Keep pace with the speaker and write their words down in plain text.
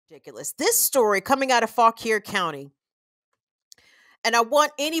Ridiculous. This story coming out of Fauquier County. And I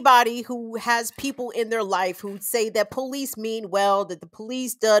want anybody who has people in their life who say that police mean well, that the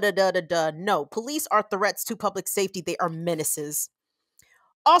police da da da da da. No, police are threats to public safety. They are menaces.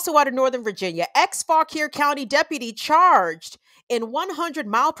 Also out of Northern Virginia, ex-Fauquier County deputy charged in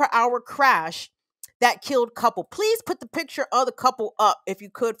 100-mile-per-hour crash that killed couple. Please put the picture of the couple up if you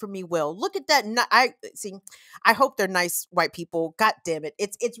could for me, Will. Look at that. I see. I hope they're nice white people. God damn it.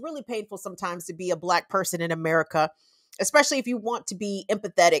 It's really painful sometimes to be a black person in America, especially if you want to be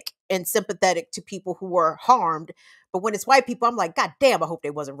empathetic and sympathetic to people who were harmed. But when it's white people, I'm like, God damn, I hope they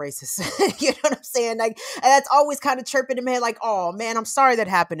wasn't racist. You know what I'm saying? Like, and that's always kind of chirping in my head, like, oh man, I'm sorry that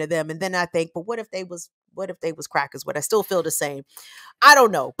happened to them. And then I think, but what if they was crackers? Would I still feel the same? I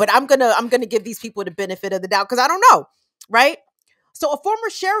don't know. But I'm gonna give these people the benefit of the doubt because I don't know, right? So a former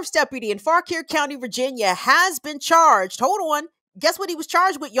sheriff's deputy in Fauquier County, Virginia, has been charged. Hold on. Guess what he was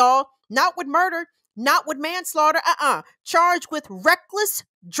charged with, y'all? Not with murder, not with manslaughter. Charged with reckless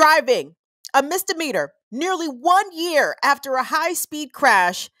driving, a misdemeanor, nearly 1 year after a high-speed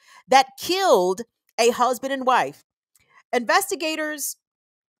crash that killed a husband and wife. Investigators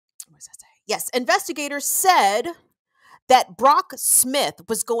said that Brock Smith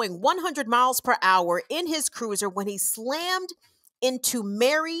was going 100 miles per hour in his cruiser when he slammed into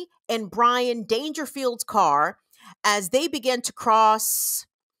Mary and Brian Dangerfield's car as they began to cross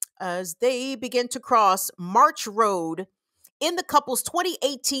March Road in the couple's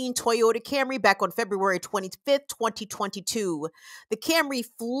 2018 Toyota Camry back on February 25th, 2022. The Camry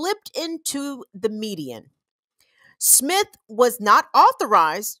flipped into the median. Smith was not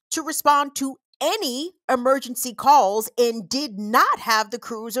authorized to respond to any emergency calls and did not have the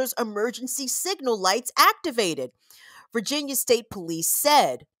cruiser's emergency signal lights activated, Virginia State Police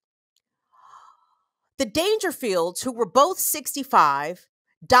said. The Dangerfields, who were both 65,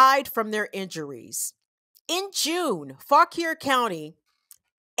 died from their injuries. In June, Fauquier County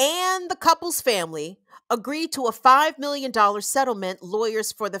and the couple's family agreed to a $5 million settlement,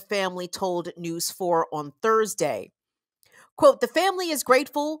 lawyers for the family told News 4 on Thursday. Quote, the family is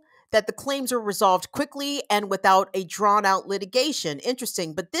grateful that the claims were resolved quickly and without a drawn-out litigation.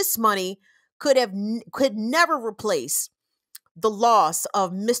 Interesting, but this money could never replace the loss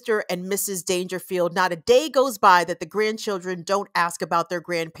of Mr. and Mrs. Dangerfield. Not a day goes by that the grandchildren don't ask about their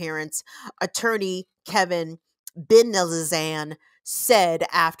grandparents, attorney Kevin Benelizan said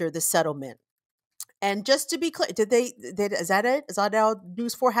after the settlement. And just to be clear, is that it? Is that all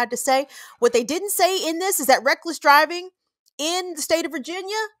News 4 had to say? What they didn't say in this is that reckless driving in the state of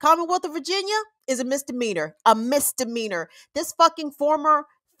Virginia, Commonwealth of Virginia, is a misdemeanor. A misdemeanor. This fucking former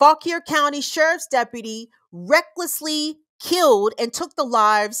Fauquier County Sheriff's deputy recklessly killed and took the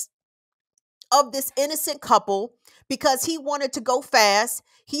lives of this innocent couple because he wanted to go fast.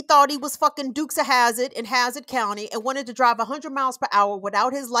 He thought he was fucking Dukes of Hazzard in Hazzard County and wanted to drive 100 miles per hour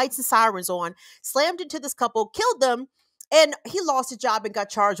without his lights and sirens on, slammed into this couple, killed them, and he lost his job and got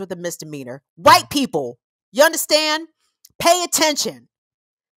charged with a misdemeanor. White people, you understand? Pay attention.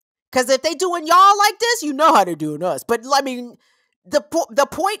 Because if they doing y'all like this, you know how they're doing us. But I mean, the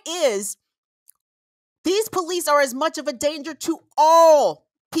point is, these police are as much of a danger to all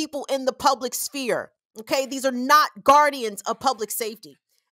people in the public sphere. Okay, these are not guardians of public safety.